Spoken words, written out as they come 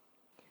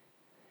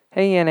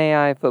Hey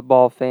NAI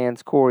football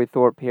fans, Cory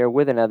Thorpe here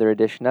with another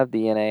edition of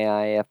the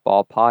NAIF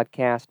Ball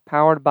Podcast,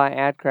 powered by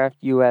AdCraft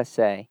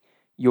USA,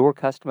 your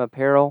custom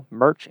apparel,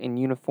 merch, and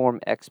uniform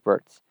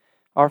experts.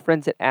 Our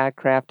friends at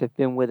AdCraft have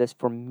been with us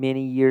for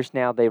many years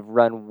now. They've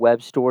run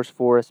web stores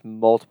for us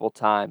multiple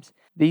times.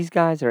 These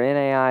guys are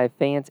NAI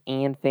fans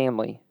and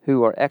family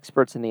who are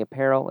experts in the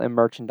apparel and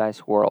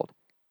merchandise world.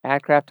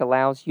 AdCraft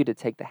allows you to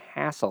take the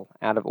hassle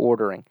out of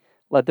ordering.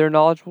 Let their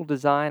knowledgeable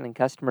design and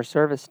customer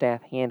service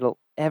staff handle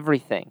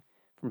everything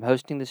from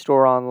hosting the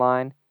store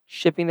online,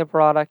 shipping the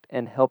product,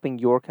 and helping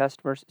your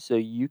customers so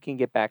you can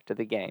get back to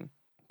the game.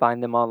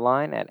 Find them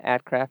online at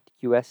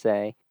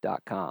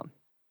adcraftusa.com.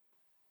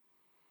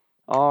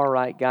 All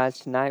right, guys,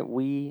 tonight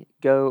we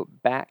go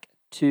back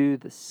to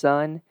the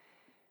Sun.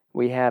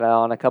 We had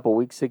on a couple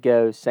weeks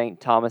ago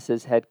St.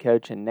 Thomas's head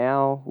coach, and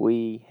now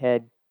we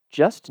head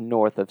just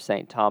north of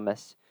St.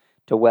 Thomas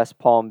to West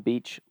Palm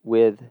Beach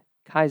with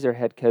Keiser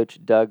head coach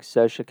Doug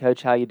Socha.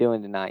 Coach, how you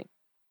doing tonight?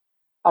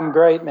 I'm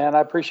great, man. I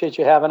appreciate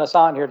you having us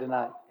on here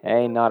tonight.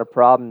 Hey, not a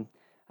problem.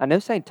 I know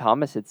St.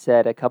 Thomas had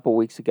said a couple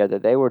weeks ago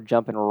that they were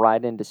jumping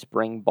right into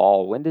spring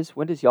ball. When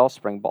does y'all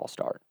spring ball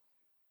start?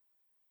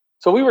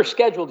 So we were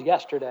scheduled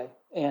yesterday,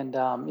 and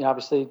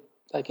obviously,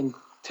 like in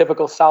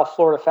typical South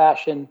Florida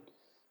fashion,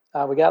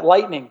 we got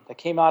lightning that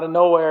came out of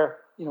nowhere.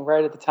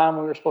 Right at the time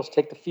when we were supposed to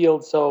take the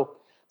field. So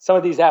some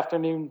of these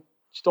afternoon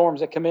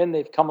storms that come in,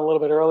 they've come a little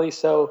bit early.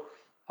 So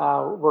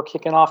we're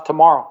kicking off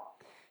tomorrow.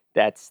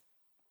 That's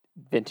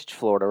vintage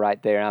Florida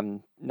right there.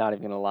 I'm not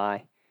even going to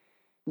lie.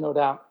 No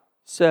doubt.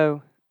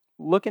 So,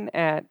 looking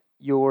at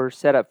your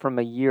setup from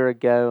a year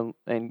ago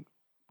and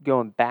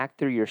going back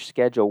through your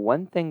schedule,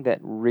 one thing that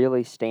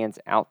really stands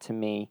out to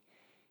me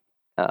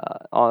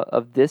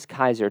of this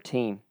Keiser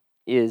team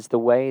is the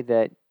way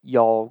that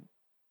y'all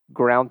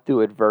ground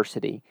through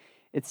adversity.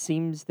 It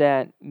seems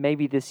that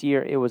maybe this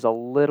year it was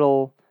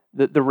the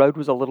road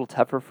was a little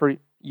tougher for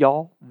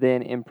y'all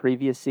than in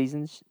previous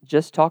seasons.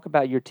 Just talk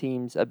about your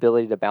team's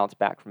ability to bounce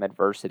back from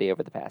adversity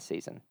over the past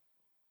season.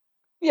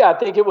 Yeah, I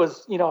think it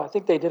was. I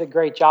think they did a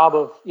great job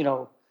of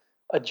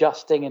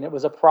adjusting, and it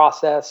was a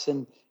process.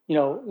 And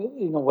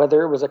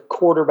whether it was a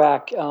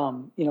quarterback,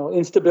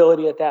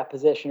 instability at that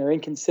position or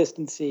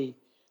inconsistency.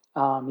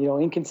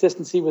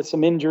 Inconsistency with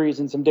some injuries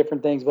and some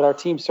different things, but our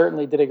team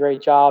certainly did a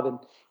great job. And,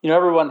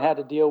 everyone had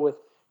to deal with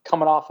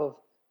coming off of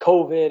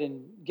COVID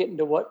and getting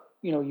to what,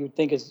 you'd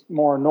think is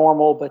more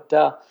normal. But,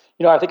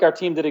 I think our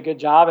team did a good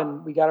job,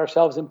 and we got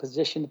ourselves in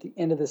position at the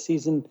end of the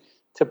season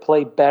to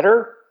play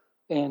better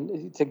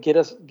and to get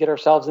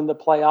ourselves in the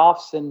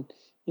playoffs. And,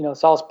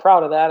 so I was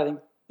proud of that. I think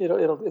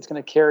it's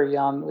going to carry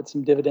on with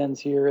some dividends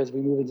here as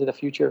we move into the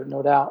future,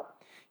 no doubt.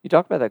 You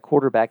talked about that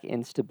quarterback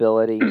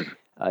instability.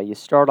 You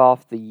start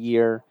off the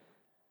year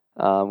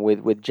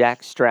with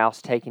Jack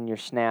Strauss taking your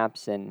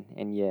snaps,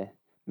 and you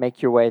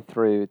make your way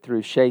through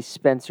Shea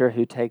Spencer,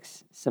 who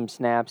takes some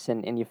snaps,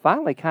 and you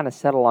finally kind of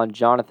settle on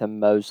Jonathan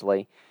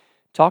Mosley.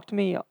 Talk to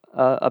me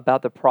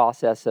about the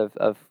process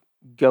of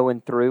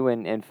going through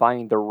and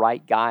finding the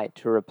right guy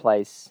to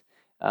replace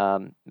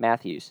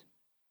Matthews.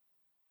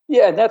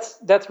 Yeah, and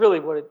that's really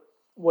what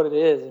it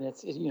is, and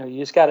it's you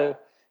just got to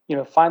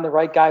find the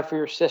right guy for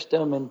your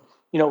system. And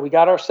we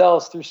got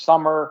ourselves through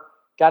summer,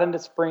 got into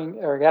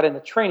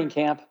training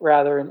camp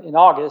rather in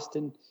August,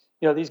 and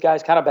these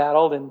guys kind of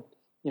battled. And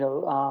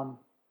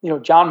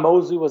John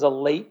Mosley was a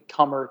late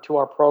comer to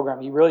our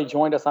program. He really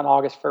joined us on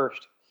August 1st.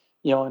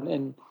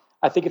 And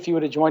I think if he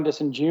would have joined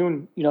us in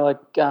June, like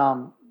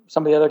some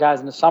of the other guys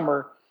in the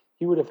summer,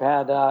 he would have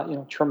had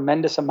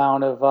tremendous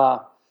amount of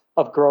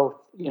growth.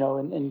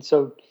 And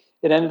so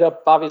it ended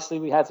up, obviously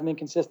we had some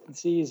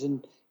inconsistencies,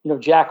 and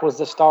Jack was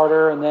the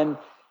starter, and then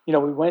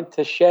we went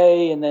to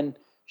Shea, and then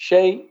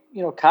Shea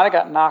kind of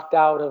got knocked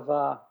out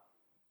of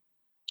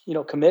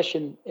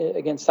commission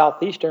against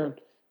Southeastern,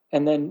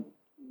 and then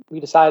we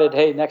decided,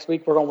 hey, next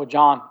week we're going with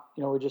John.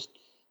 We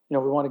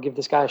want to give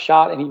this guy a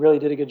shot, and he really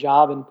did a good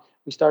job, and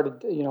we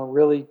started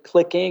really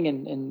clicking,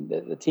 and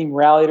the team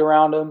rallied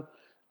around him.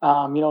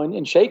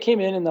 And Shea came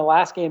in the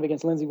last game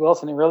against Lindsey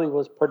Wilson and really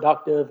was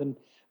productive. And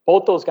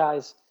both those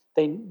guys,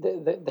 they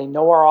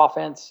know our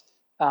offense,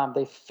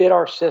 they fit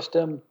our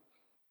system,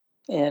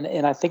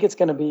 and I think it's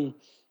going to be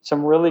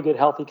some really good,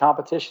 healthy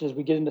competition as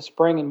we get into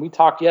spring. And we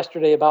talked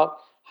yesterday about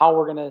how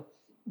we're going to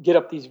get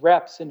up these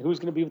reps and who's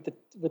going to be with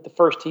the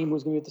first team,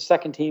 who's going to be with the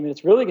second team, and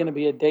it's really going to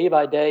be a day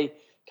by day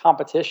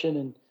competition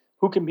and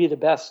who can be the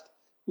best,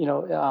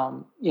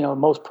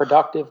 most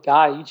productive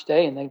guy each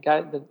day, and the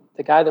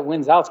guy that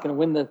wins out is going to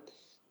win the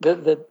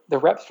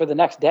reps for the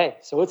next day.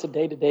 So it's a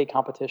day to day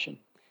competition.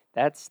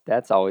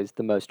 That's always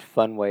the most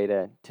fun way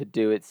to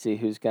do it. See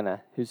who's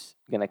gonna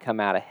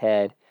come out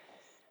ahead.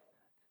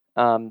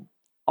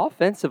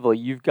 Offensively,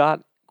 you've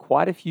got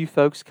quite a few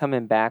folks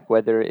coming back,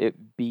 whether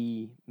it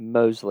be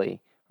Mosley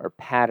or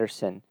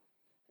Patterson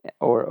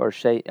or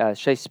Shea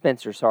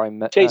Spencer. Sorry,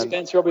 Shea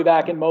Spencer will be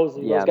back in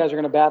Mosley. Yeah. Those guys are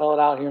going to battle it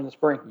out here in the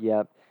spring.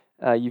 Yep.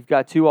 You've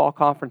got two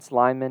all-conference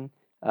linemen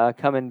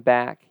coming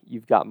back.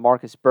 You've got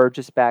Marcus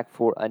Burgess back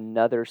for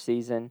another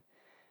season.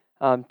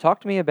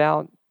 Talk to me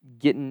about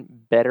getting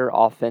better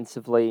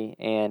offensively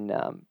and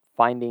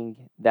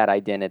finding that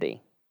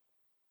identity?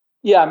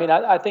 Yeah, I mean,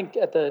 I think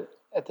at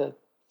the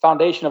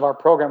foundation of our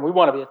program, we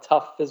want to be a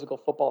tough physical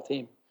football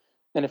team.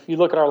 And if you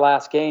look at our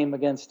last game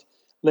against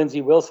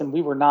Lindsey Wilson,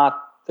 we were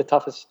not the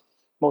toughest,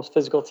 most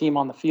physical team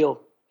on the field,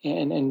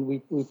 and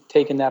we've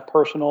taken that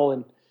personal.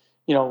 And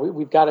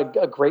we've got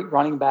a great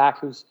running back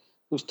who's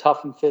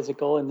tough and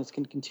physical, and this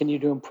can continue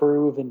to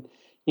improve. And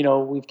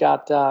we've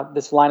got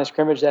this line of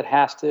scrimmage that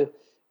has to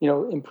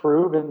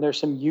improve. And there's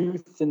some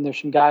youth and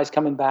there's some guys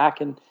coming back,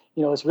 and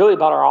it's really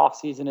about our off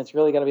season. It's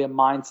really got to be a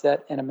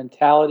mindset and a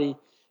mentality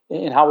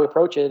in how we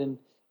approach it. And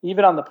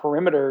even on the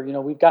perimeter,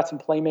 we've got some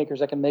playmakers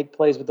that can make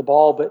plays with the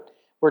ball, but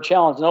we're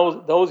challenging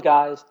those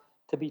guys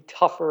to be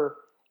tougher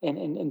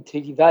and to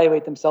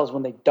evaluate themselves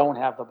when they don't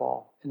have the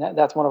ball. And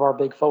that's one of our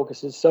big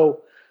focuses.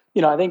 So,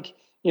 I think,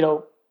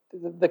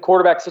 the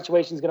quarterback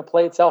situation is going to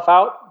play itself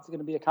out. It's going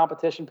to be a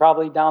competition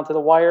probably down to the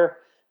wire.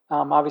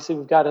 Obviously,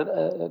 we've got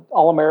an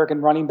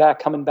All-American running back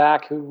coming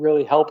back who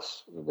really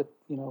helps with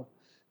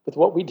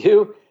what we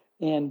do.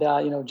 And,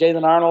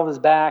 Jalen Arnold is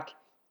back.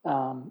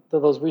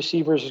 Those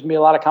receivers, there's going to be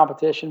a lot of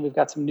competition. We've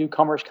got some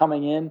newcomers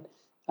coming in.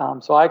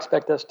 So I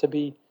expect us to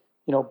be,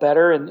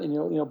 better.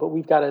 But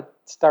we've got to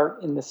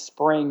start in the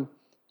spring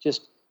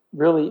just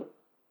really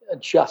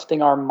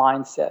adjusting our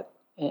mindset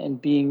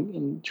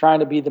and trying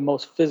to be the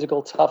most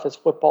physical,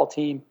 toughest football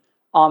team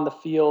on the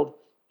field.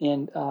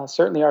 And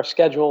certainly our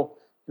schedule,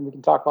 and we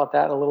can talk about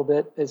that a little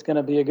bit, is going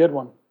to be a good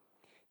one.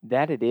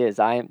 That it is.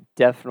 I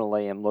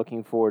definitely am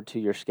looking forward to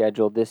your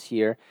schedule this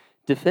year.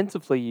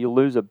 Defensively, you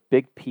lose a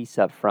big piece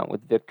up front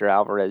with Victor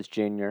Alvarez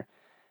Jr.,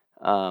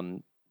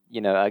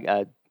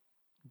 a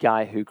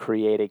guy who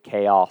created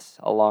chaos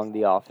along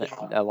the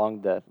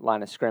along the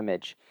line of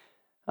scrimmage.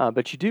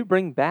 But you do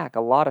bring back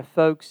a lot of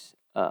folks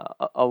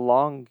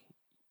along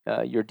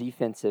your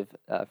defensive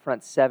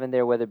front seven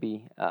there, whether it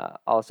be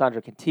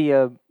Alessandro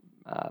Cantillo,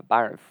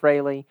 Byron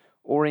Fraley,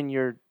 or in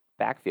your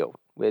backfield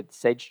with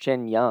Sage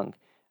Chen Young.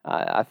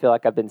 I feel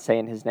like I've been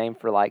saying his name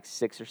for like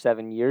 6 or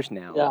 7 years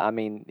now. Yeah. I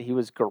mean, he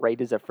was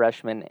great as a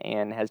freshman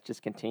and has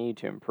just continued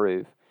to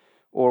improve.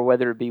 Or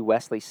whether it be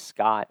Wesley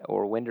Scott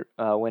or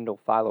Wendell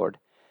Philord.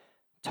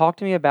 Talk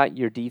to me about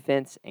your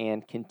defense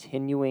and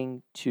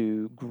continuing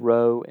to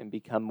grow and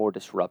become more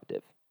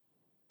disruptive.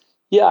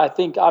 Yeah, I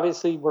think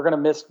obviously we're going to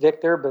miss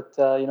Victor, but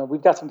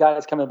we've got some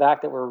guys coming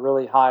back that we're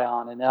really high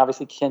on, and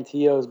obviously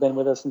Cantillo has been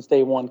with us since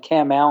day one.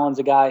 Cam Allen's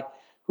a guy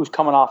who's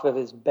coming off of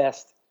his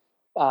best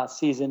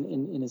season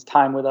in his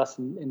time with us,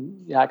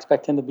 and I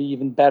expect him to be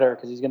even better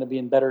because he's going to be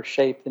in better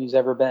shape than he's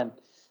ever been.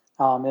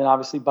 And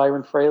obviously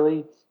Byron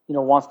Fraley,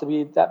 wants to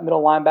be that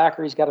middle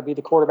linebacker. He's got to be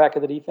the quarterback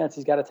of the defense.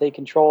 He's got to take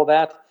control of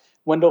that.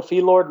 Wendell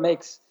Philord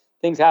makes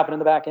things happen in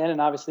the back end,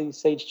 and obviously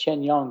Sage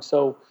Chen Young.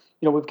 So,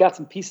 we've got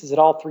some pieces at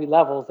all three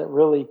levels that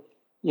really,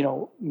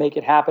 make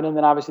it happen. And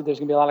then obviously there's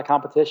going to be a lot of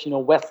competition.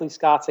 Wesley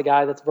Scott's a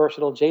guy that's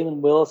versatile.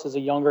 Jalen Willis is a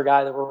younger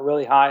guy that we're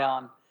really high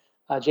on.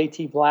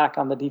 JT Black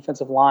on the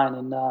defensive line.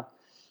 And,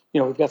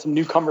 we've got some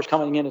newcomers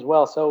coming in as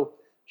well. So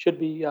should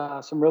be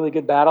some really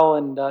good battle.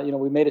 And,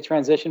 we made a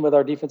transition with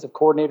our defensive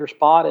coordinator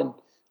spot, and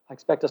I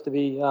expect us to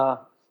be a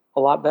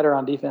lot better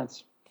on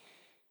defense.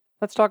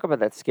 Let's talk about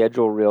that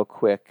schedule real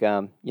quick.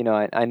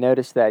 I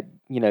noticed that,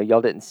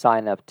 y'all didn't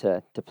sign up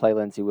to play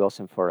Lindsey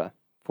Wilson for a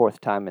fourth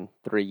time in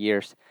 3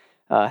 years.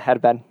 Had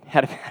about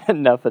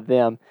enough of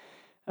them.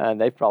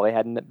 They've probably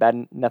had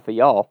bad enough of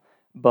y'all.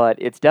 But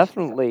it's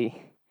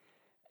definitely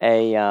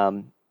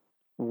a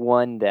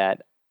one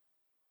that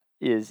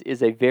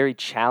is a very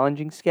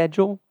challenging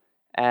schedule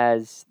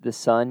as the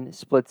Sun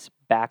splits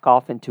back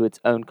off into its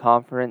own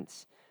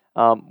conference.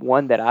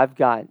 One that I've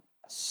got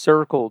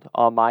circled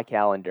on my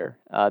calendar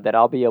that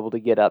I'll be able to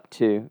get up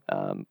to,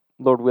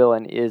 Lord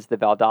willing, is the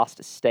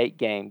Valdosta State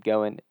game,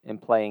 going and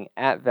playing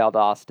at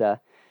Valdosta,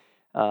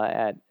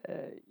 going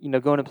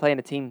and playing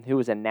a team who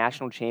was a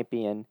national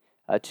champion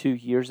 2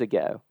 years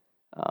ago,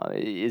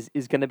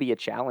 is going to be a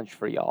challenge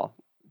for y'all.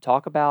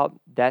 Talk about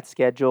that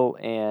schedule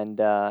and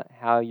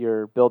how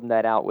you're building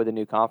that out with a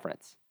new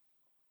conference.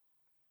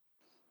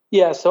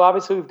 Yeah, so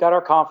obviously we've got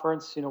our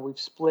conference, we've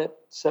split.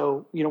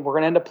 So, we're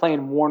going to end up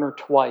playing Warner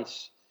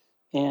twice.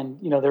 And,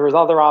 there was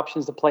other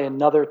options to play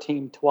another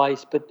team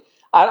twice, but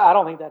I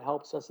don't think that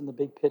helps us in the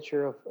big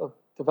picture of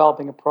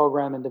developing a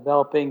program and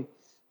developing,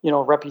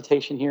 a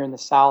reputation here in the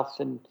South.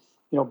 And,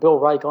 Bill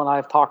Reichel and I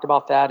have talked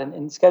about that. And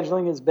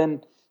scheduling has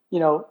been,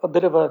 a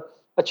bit of a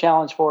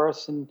challenge for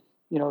us. And,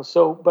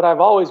 but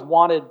I've always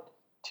wanted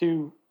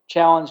to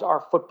challenge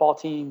our football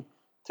team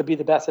to be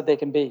the best that they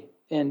can be.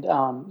 And,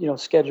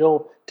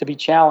 schedule to be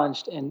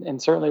challenged.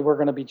 And certainly we're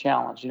going to be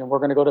challenged. We're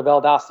going to go to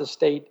Valdosta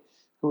State,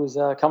 who is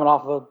coming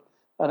off of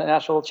a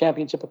national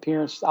championship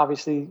appearance.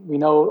 Obviously, we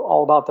know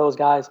all about those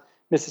guys.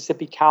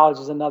 Mississippi College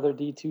is another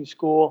D2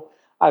 school.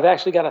 I've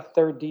actually got a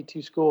third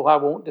D2 school I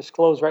won't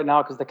disclose right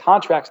now because the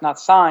contract's not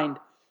signed.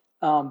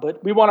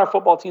 But we want our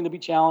football team to be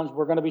challenged.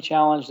 We're going to be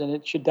challenged, and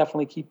it should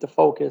definitely keep the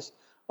focus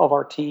of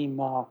our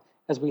team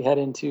as we head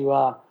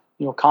into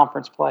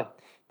conference play.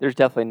 There's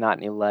definitely not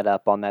any let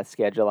up on that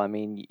schedule. I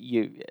mean,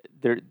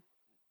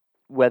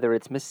 whether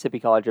it's Mississippi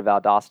College of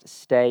Valdosta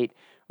State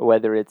or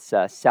whether it's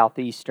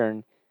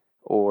Southeastern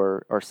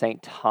or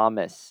St.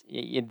 Thomas,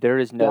 there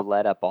is no Yeah.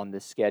 let up on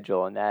this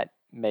schedule, and that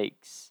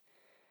makes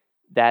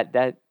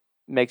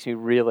me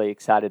really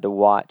excited to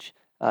watch.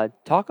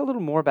 Talk a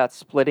little more about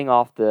splitting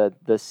off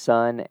the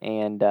Sun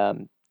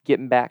and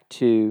getting back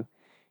to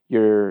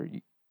your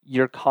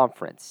your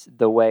conference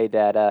the way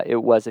that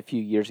it was a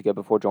few years ago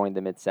before joining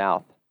the Mid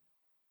South.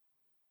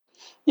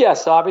 Yeah,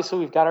 so obviously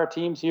we've got our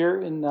teams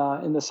here in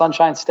the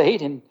Sunshine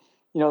State, and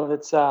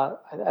it's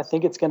I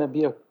think it's going to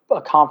be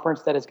a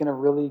conference that is going to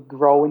really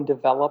grow and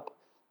develop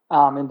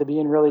into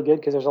being really good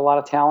because there's a lot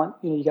of talent.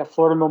 You got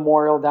Florida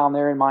Memorial down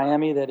there in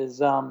Miami that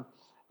is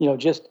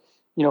just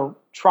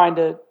trying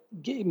to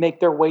make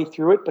their way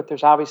through it, but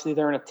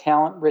they're in a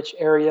talent-rich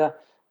area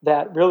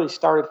that really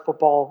started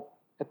football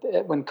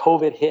when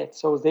COVID hit.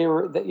 So they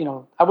were,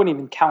 I wouldn't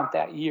even count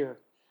that year.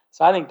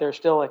 So I think they're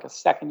still like a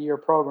second-year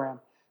program.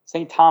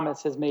 St.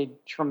 Thomas has made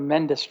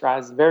tremendous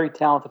strides. Very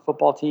talented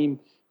football team.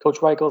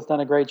 Coach Reichel's done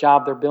a great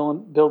job. They're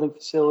building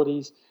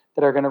facilities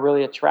that are going to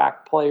really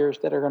attract players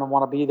that are going to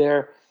want to be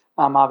there.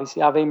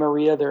 Obviously, Ave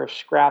Maria, they're a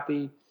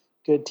scrappy,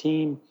 good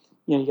team.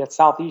 You got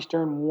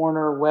Southeastern,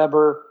 Warner,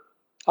 Weber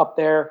up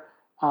there.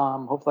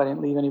 Hopefully, I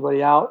didn't leave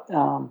anybody out.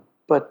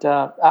 But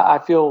I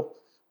feel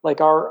like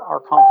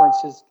our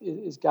conference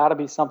is got to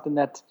be something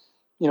that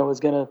is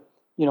going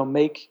to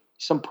make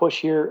some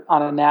push here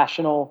on a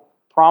national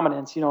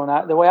prominence.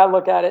 And the way I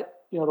look at it,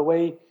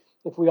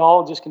 if we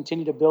all just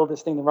continue to build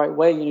this thing the right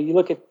way, you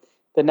look at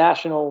the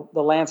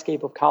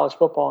landscape of college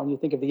football, and you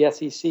think of the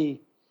SEC,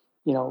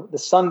 the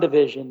Sun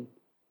Division.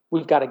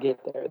 We've got to get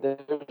there.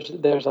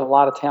 There's a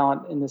lot of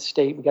talent in this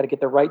state. We've got to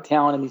get the right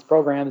talent in these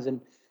programs,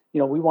 and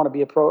we want to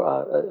be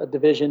a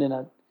division in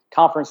a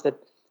conference that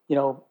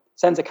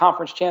sends a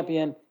conference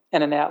champion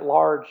and an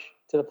at-large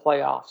to the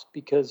playoffs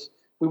because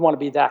we want to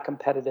be that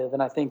competitive.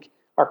 And I think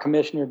our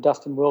commissioner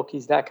Dustin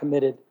Wilkie's that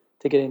committed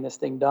to getting this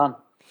thing done.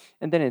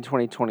 And then in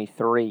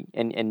 2023,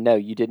 and no,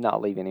 you did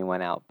not leave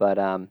anyone out, but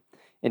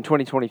in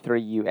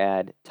 2023 you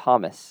add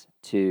Thomas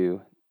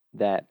to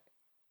that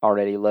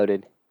already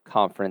loaded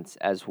conference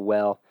as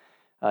well,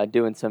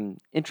 doing some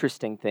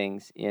interesting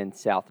things in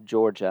South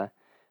Georgia.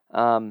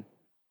 So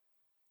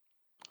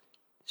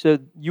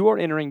you are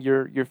entering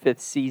your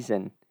fifth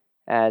season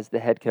as the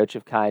head coach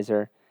of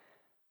Keiser.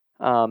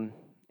 And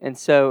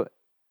so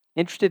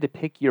interested to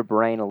pick your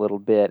brain a little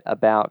bit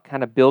about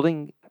kind of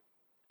building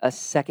a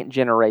second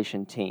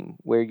generation team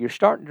where you're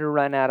starting to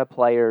run out of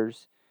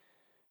players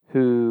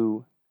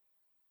who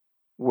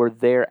were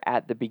there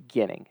at the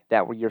beginning,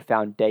 that were your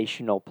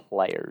foundational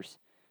players.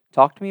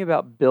 Talk to me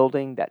about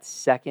building that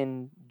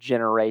second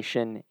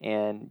generation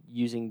and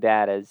using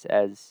that as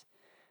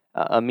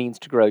a means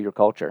to grow your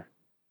culture.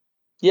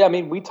 Yeah, I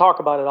mean, we talk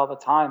about it all the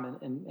time,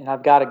 and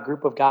I've got a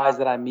group of guys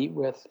that I meet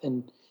with,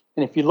 and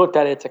if you looked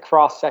at it, it's a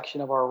cross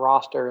section of our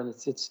roster, and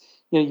it's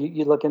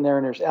you look in there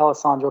and there's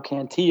Alessandro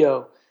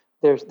Cantillo,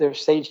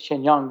 there's Sage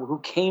Chen Young, who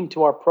came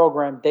to our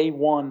program day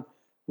one,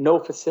 no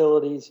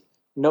facilities,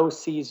 no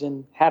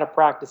season, had a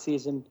practice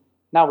season.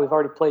 Now we've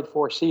already played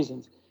 4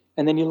 seasons,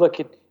 and then you look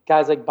at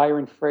guys like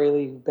Byron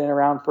Fraley, who've been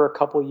around for a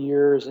couple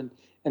years, and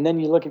then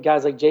you look at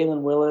guys like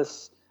Jalen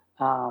Willis,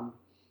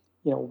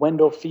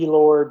 Wendell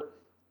Feelord.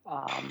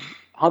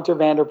 Hunter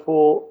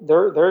Vanderpool,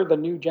 they're the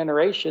new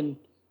generation,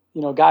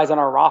 guys on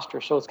our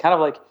roster. So it's kind of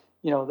like,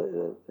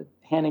 the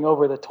handing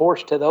over the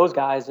torch to those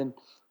guys. And,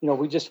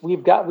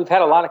 we've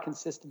had a lot of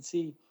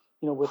consistency,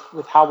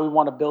 with how we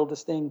want to build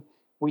this thing.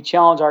 We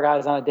challenge our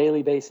guys on a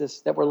daily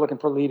basis that we're looking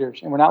for leaders,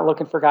 and we're not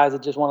looking for guys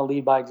that just want to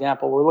lead by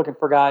example. We're looking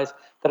for guys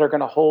that are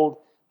going to hold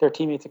their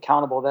teammates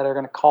accountable, that are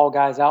going to call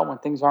guys out when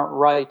things aren't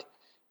right.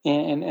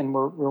 And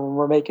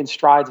we're making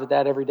strides with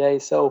that every day.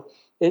 So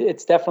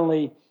it's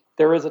definitely,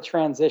 there is a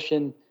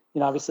transition.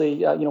 Obviously,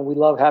 we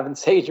love having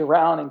Sage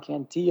around and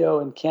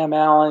Cantillo and Cam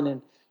Allen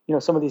and,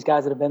 some of these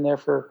guys that have been there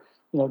for,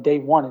 day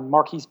one. And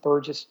Marquise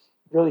Burgess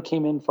really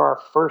came in for our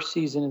first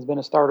season, has been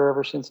a starter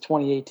ever since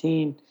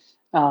 2018.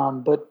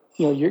 But,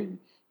 you're going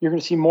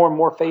to see more and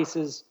more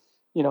faces,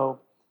 and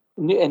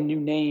new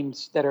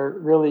names that are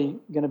really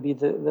going to be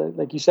the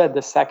like you said,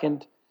 the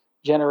second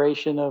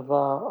generation of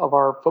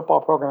our football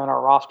program and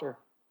our roster.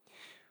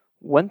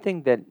 One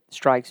thing that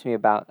strikes me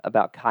about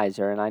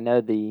Keiser, and I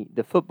know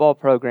the football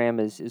program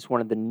is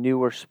one of the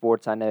newer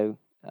sports. I know,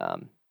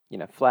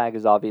 flag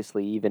is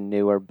obviously even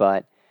newer,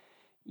 but,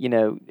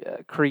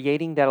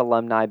 creating that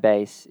alumni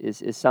base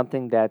is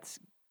something that's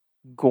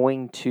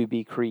going to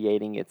be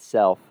creating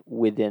itself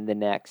within the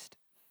next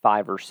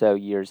 5 or so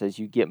years as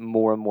you get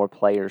more and more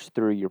players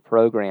through your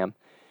program.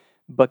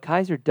 But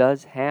Keiser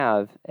does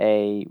have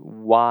a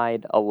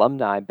wide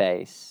alumni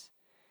base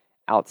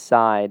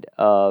outside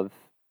of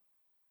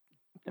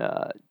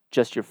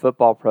just your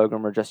football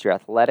program or just your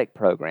athletic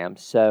program.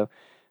 So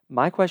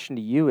my question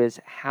to you is,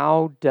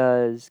 how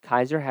do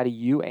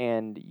you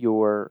and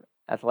your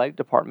athletic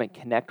department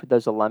connect with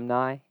those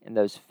alumni and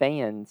those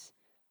fans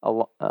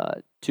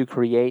to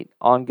create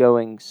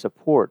ongoing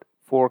support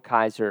for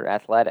Keiser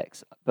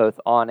athletics, both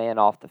on and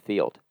off the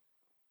field?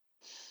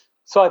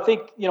 So I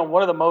think,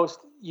 one of the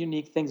most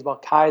unique things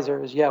about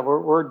Keiser is,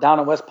 we're down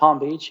in West Palm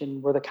Beach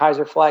and we're the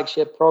Keiser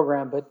flagship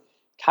program, but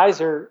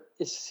Keiser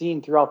is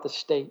seen throughout the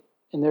state.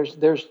 And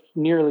there's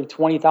nearly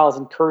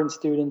 20,000 current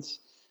students.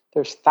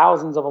 There's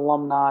thousands of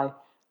alumni.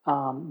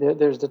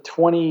 There's the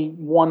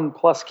 21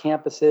 plus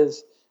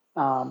campuses.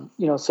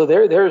 So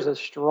there's a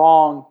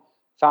strong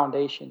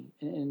foundation.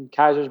 And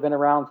Kaiser's been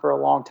around for a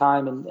long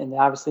time, and they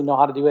obviously know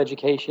how to do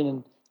education,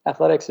 and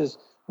athletics is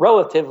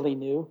relatively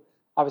new.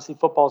 Obviously,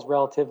 football is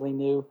relatively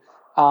new.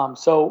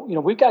 So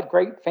we've got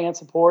great fan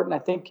support, and I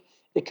think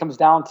it comes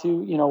down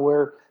to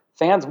where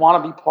fans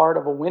want to be part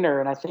of a winner.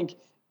 And I think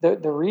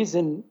the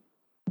reason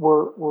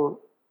we're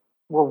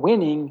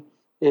winning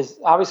is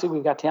obviously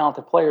we've got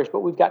talented players, but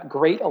we've got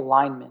great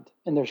alignment,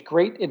 and there's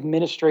great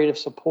administrative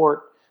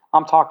support.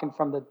 I'm talking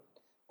from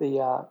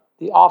the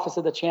office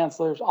of the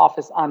chancellor's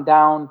office on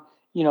down,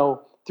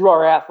 through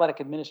our athletic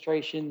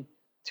administration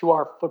to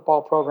our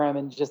football program,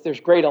 and just there's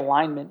great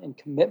alignment and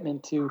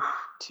commitment to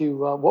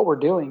what we're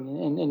doing,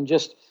 and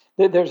just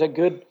there's a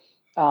good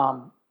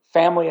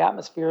family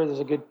atmosphere. There's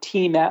a good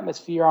team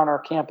atmosphere on our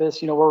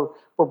campus. We're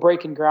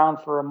breaking ground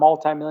for a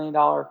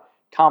multi-million-dollar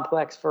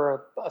complex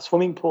for a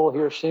swimming pool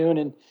here soon,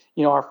 and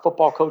our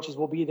football coaches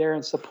will be there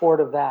in support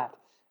of that.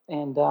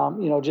 And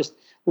just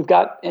we've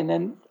got, and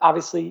then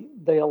obviously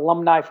the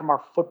alumni from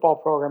our football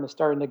program is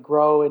starting to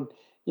grow, and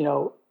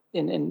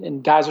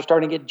and guys are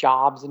starting to get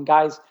jobs, and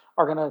guys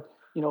are gonna,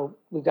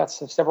 we've got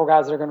several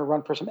guys that are going to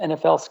run for some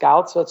NFL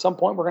scouts. So at some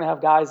point we're going to have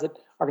guys that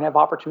are going to have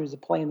opportunities to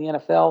play in the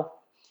NFL.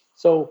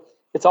 So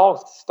it's all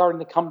starting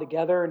to come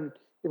together, and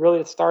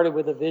it started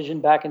with a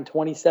vision back in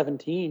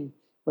 2017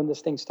 when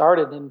this thing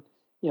started. And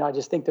I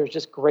just think there's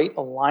just great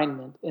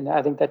alignment, and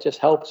I think that just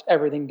helps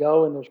everything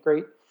go. And there's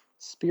great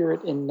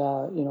spirit in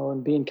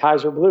in being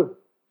Keiser Blue.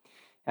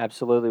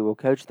 Absolutely. Well,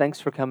 Coach, thanks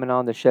for coming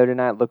on the show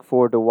tonight. Look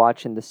forward to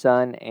watching the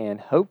Sun,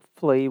 and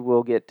hopefully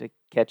we'll get to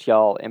catch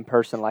y'all in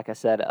person, like I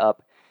said,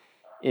 up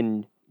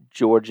in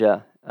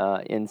Georgia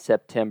in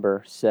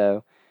September.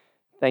 So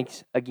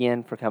thanks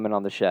again for coming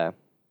on the show.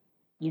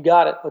 You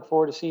got it. Look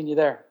forward to seeing you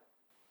there.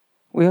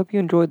 We hope you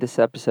enjoyed this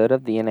episode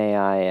of the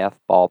NAIF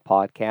Ball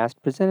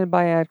Podcast presented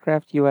by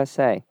AdCraft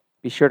USA.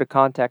 Be sure to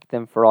contact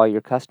them for all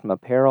your custom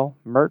apparel,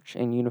 merch,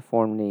 and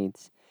uniform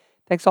needs.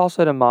 Thanks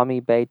also to Mommy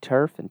Bay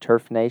Turf and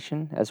Turf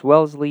Nation, as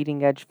well as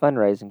Leading Edge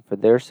Fundraising for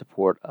their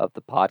support of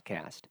the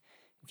podcast.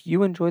 If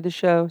you enjoy the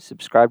show,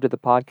 subscribe to the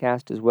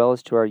podcast as well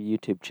as to our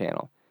YouTube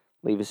channel.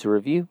 Leave us a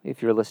review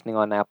if you're listening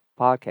on Apple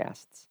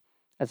Podcasts.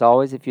 As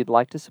always, if you'd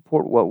like to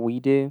support what we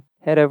do,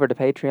 head over to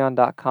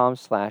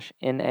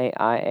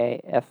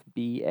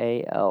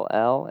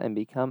patreon.com/NAIAFBALL and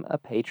become a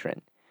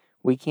patron.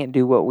 We can't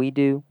do what we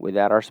do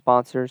without our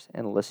sponsors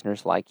and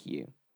listeners like you.